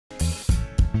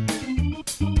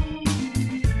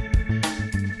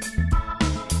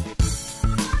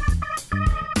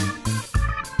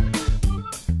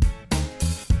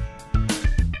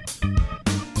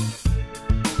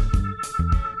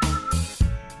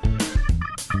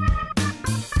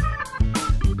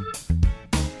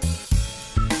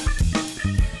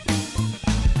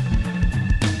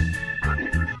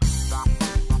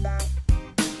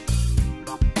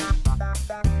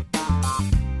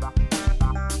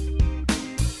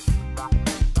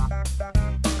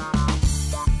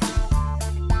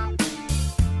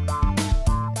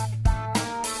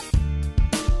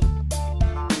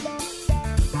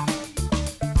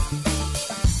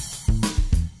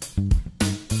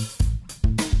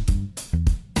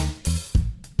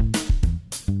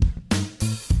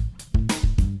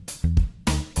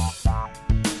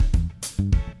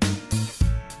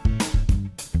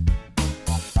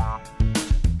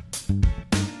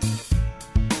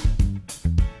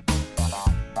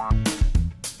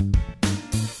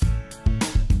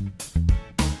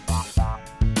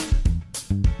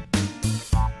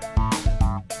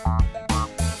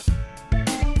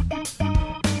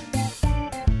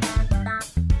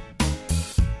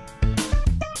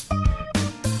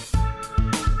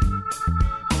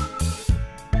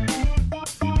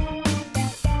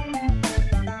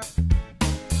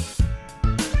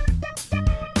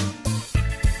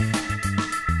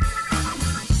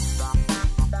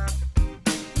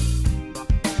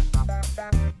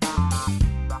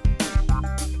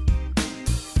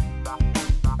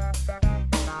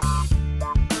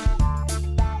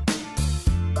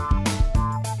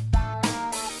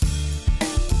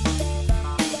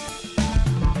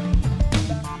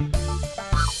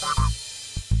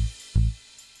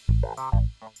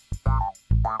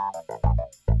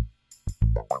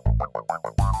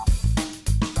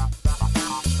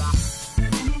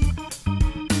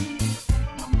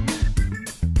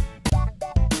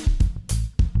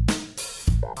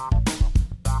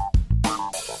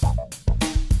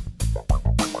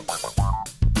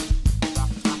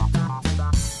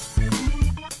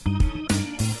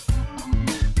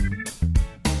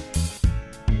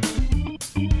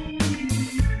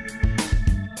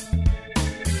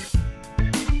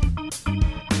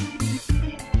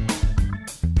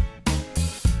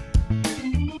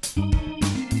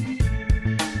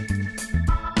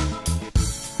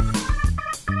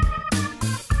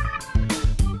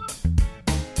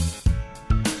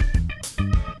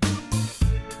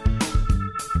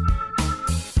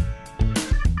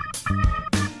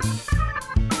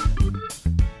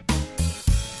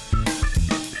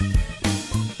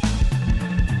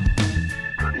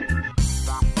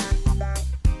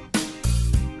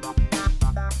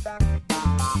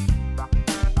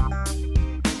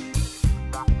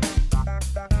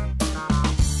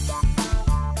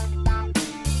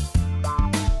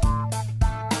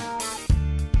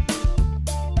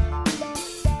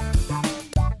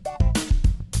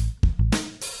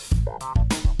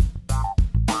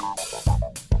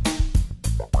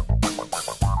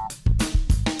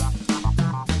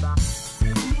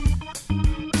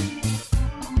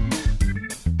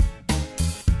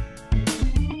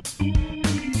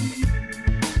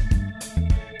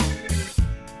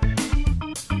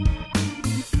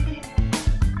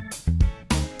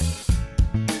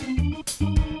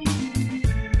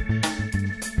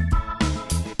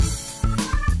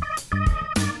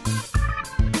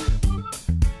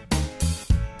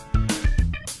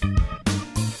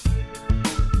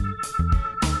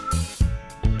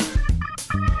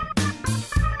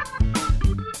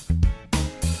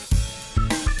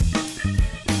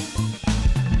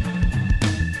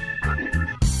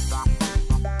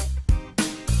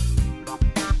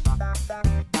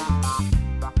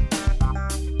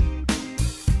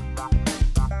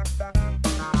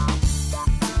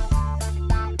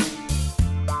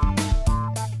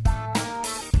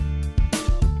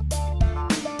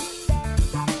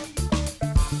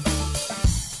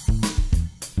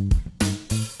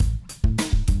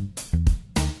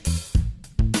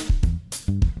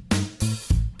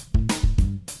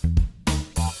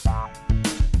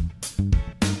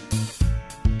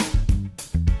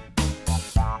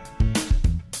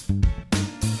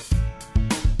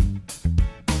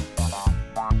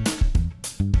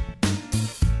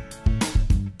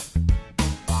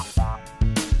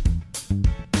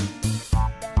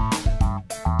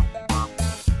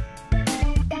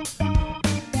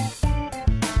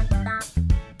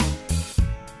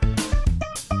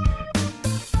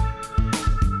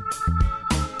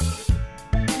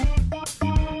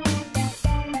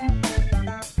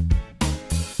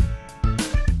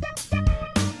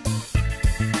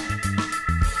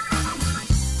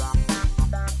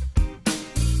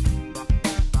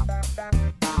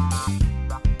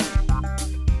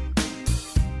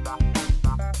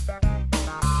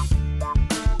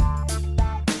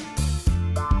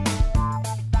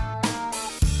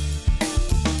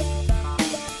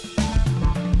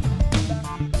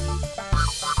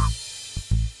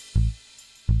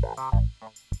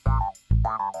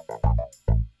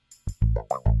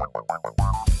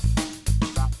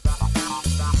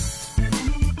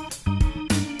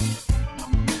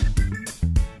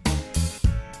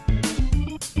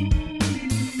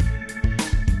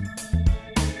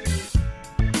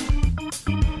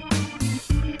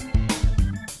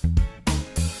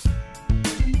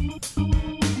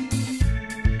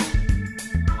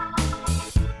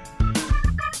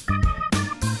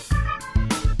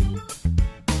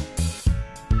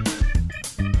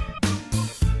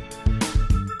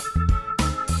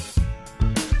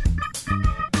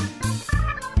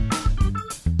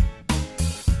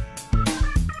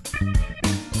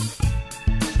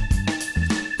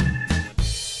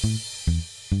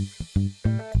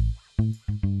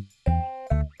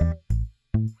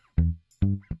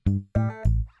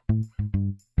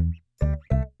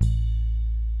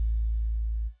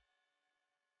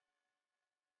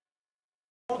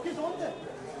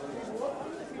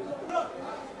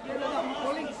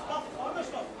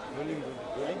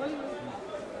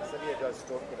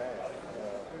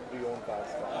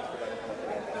cars का आपके बारे में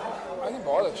बताइए। I think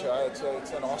बहुत अच्छा है.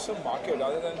 It's an awesome market.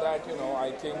 Other than that,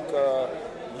 I think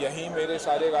यहीं मेरे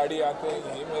सारे गाड़ी आते हैं,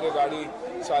 यहीं मेरे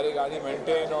सारे गाड़ी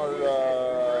मेंटेन और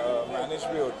मैनेज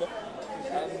भी होते हैं.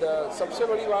 एंड सबसे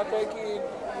बड़ी बात है कि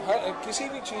किसी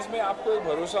भी चीज़ में आपको एक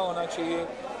भरोसा होना चाहिए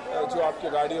जो आपकी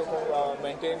गाड़ियों को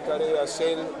मेंटेन करे या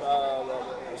सेल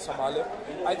संभाले.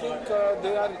 I think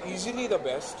they are easily the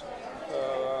best,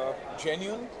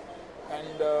 genuine,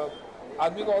 and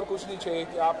आदमी को और कुछ नहीं चाहिए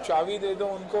कि आप चाबी दे दो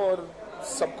उनको और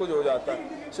सब कुछ हो जाता है.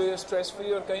 सो ये स्ट्रेस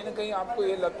फ्री, और कहीं ना कहीं आपको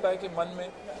ये लगता है कि मन में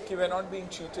कि we are not being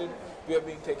cheated, we are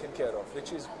being taken care of,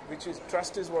 which is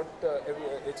trust is what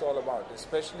it's all about,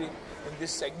 especially in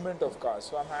this segment of cars.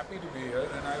 So I'm happy to be here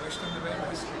and I wish them the very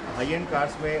best. High and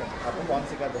cars में आपको कौन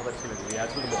सी car बहुत अच्छी लग रही है?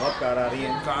 आजकल बहुत कार आ रही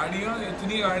हैं.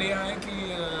 इतनी गाड़ियाँ हैं कि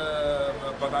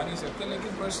बता नहीं सकते,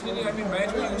 लेकिन पर्सनली अभी मैं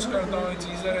जो यूज़ करता हूँ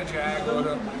चीज़र है, जैग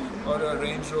और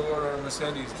रेंज रोवर और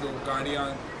मर्सिडीज, जो गाड़ियाँ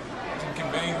जिनकी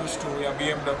मैं यूज़ टू, या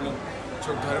BMW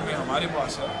जो घर में हमारे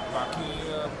पास है. बाकी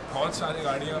बहुत सारी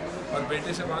गाड़ियाँ, और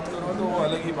बेटे से बात करूँ तो वो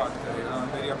अलग ही बात करेगा.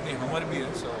 मेरी अपनी हमर भी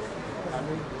है. सो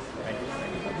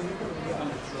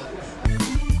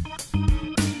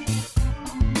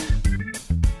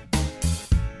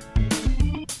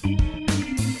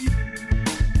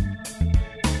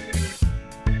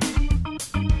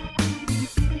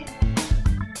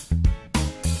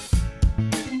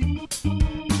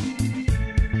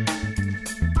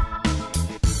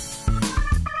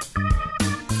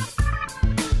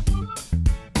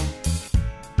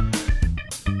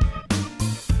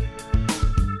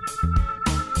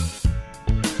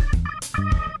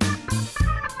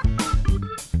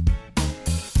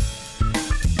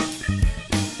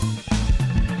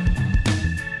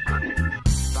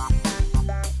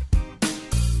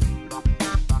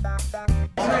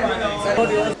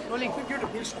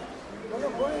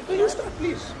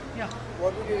please. Yeah.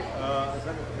 What would you?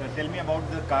 Sir, tell me about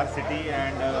the car city,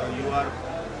 and you are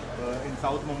in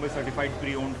South Mumbai certified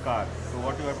pre-owned car. So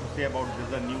what do you have to say about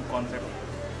this new concept?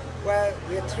 Well,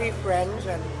 we are three friends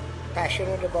and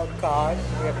passionate about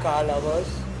cars. We are car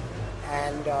lovers,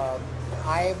 and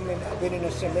I've been in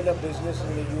a similar business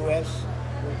in the US.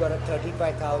 We've got a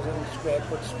 35,000 square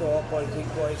foot store called Big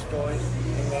Boy Stores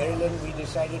in Maryland. We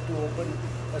decided to open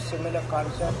a similar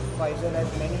concept. Faisal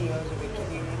has many years of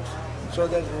experience, so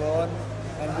does Ron,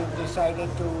 and we've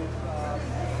decided to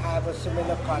have a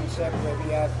similar concept where we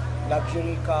have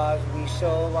luxury cars. We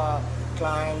serve our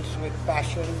clients with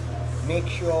passion, make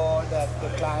sure that the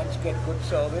clients get good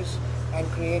service,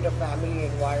 and create a family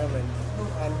environment.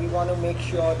 And we want to make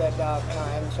sure that our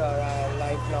clients are our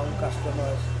lifelong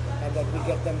customers and that we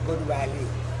get them good value.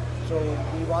 So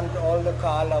we want all the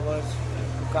car lovers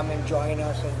to come and join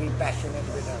us and be passionate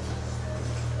with us.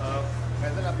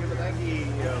 Faisal, आप ये बताएं कि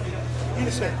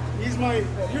he's my.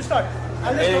 You start.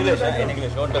 In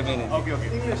English. Don't talk in Hindi. Okay.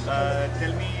 English.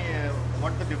 Tell me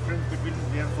what the difference between,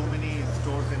 there are so many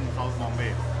stores in South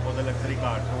Mumbai for the luxury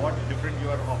cars. So what different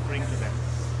you are offering to them?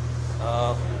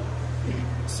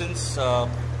 Since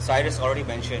Cyrus already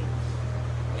mentioned,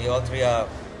 we all three are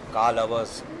car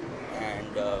lovers,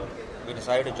 and we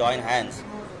decided to join hands.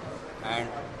 And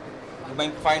you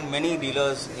might find many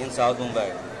dealers in South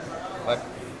Mumbai, but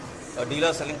a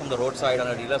dealer selling from the roadside and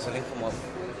a dealer selling from a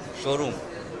showroom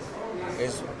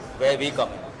is where we come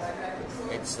in.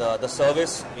 It's the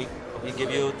service. We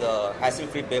give you the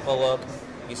hassle-free paperwork.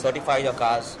 We certify your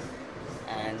cars,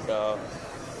 and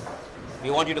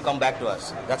we want you to come back to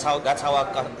us. That's how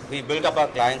we built up our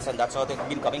clients, and that's how they've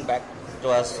been coming back to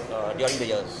us during the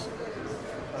years.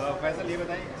 Faisal, ये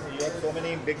बताएं, you have so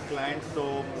many big clients. So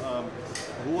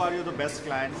who are you the best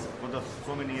clients for the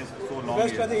so many years, so long?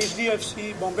 Best are the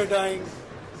HDFC, Bombay Dyeing,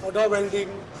 Oda Welding,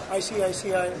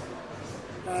 ICICI,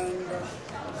 and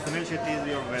Sunil Shetty is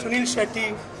your well. Sunil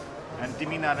Shetty, And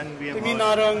Timi Narang, we have Timi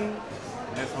Narang,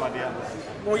 Neswadia.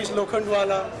 Moise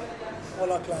Lokhandwala,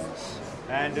 all our clients.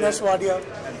 And Neswadia.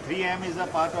 And 3M is a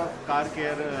part of car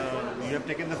care. You have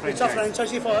taken the franchise. It's a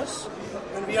franchisee for us,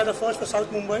 and we are the first for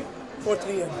South Mumbai for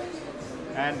 3M.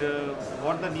 And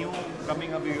what the new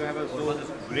coming up? You have so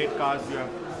great cars. You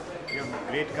have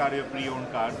great car. You have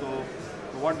pre-owned car. So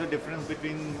what the difference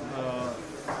between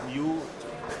you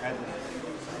and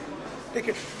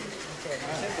Ticket.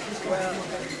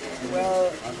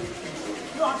 Well,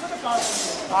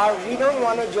 we don't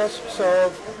want to just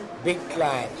serve big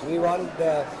clients. We want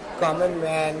the common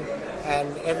man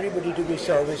and everybody to be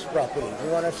serviced properly.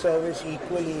 We want to service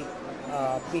equally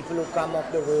people who come off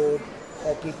the road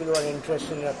or people who are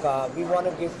interested in a car. We want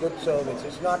to give good service.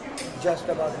 It's not just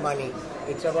about money.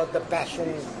 It's about the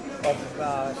passion of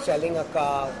selling a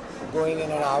car, going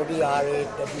in an Audi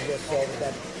R8 that we just said,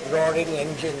 that roaring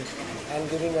engines and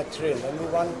giving a thrill. And we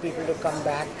want people to come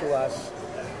back to us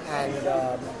and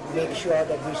make sure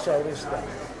that we service them.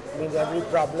 I mean, every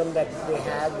problem that they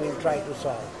have, we'll try to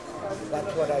solve.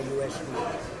 That's what our USP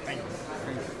is. Thank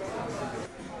you.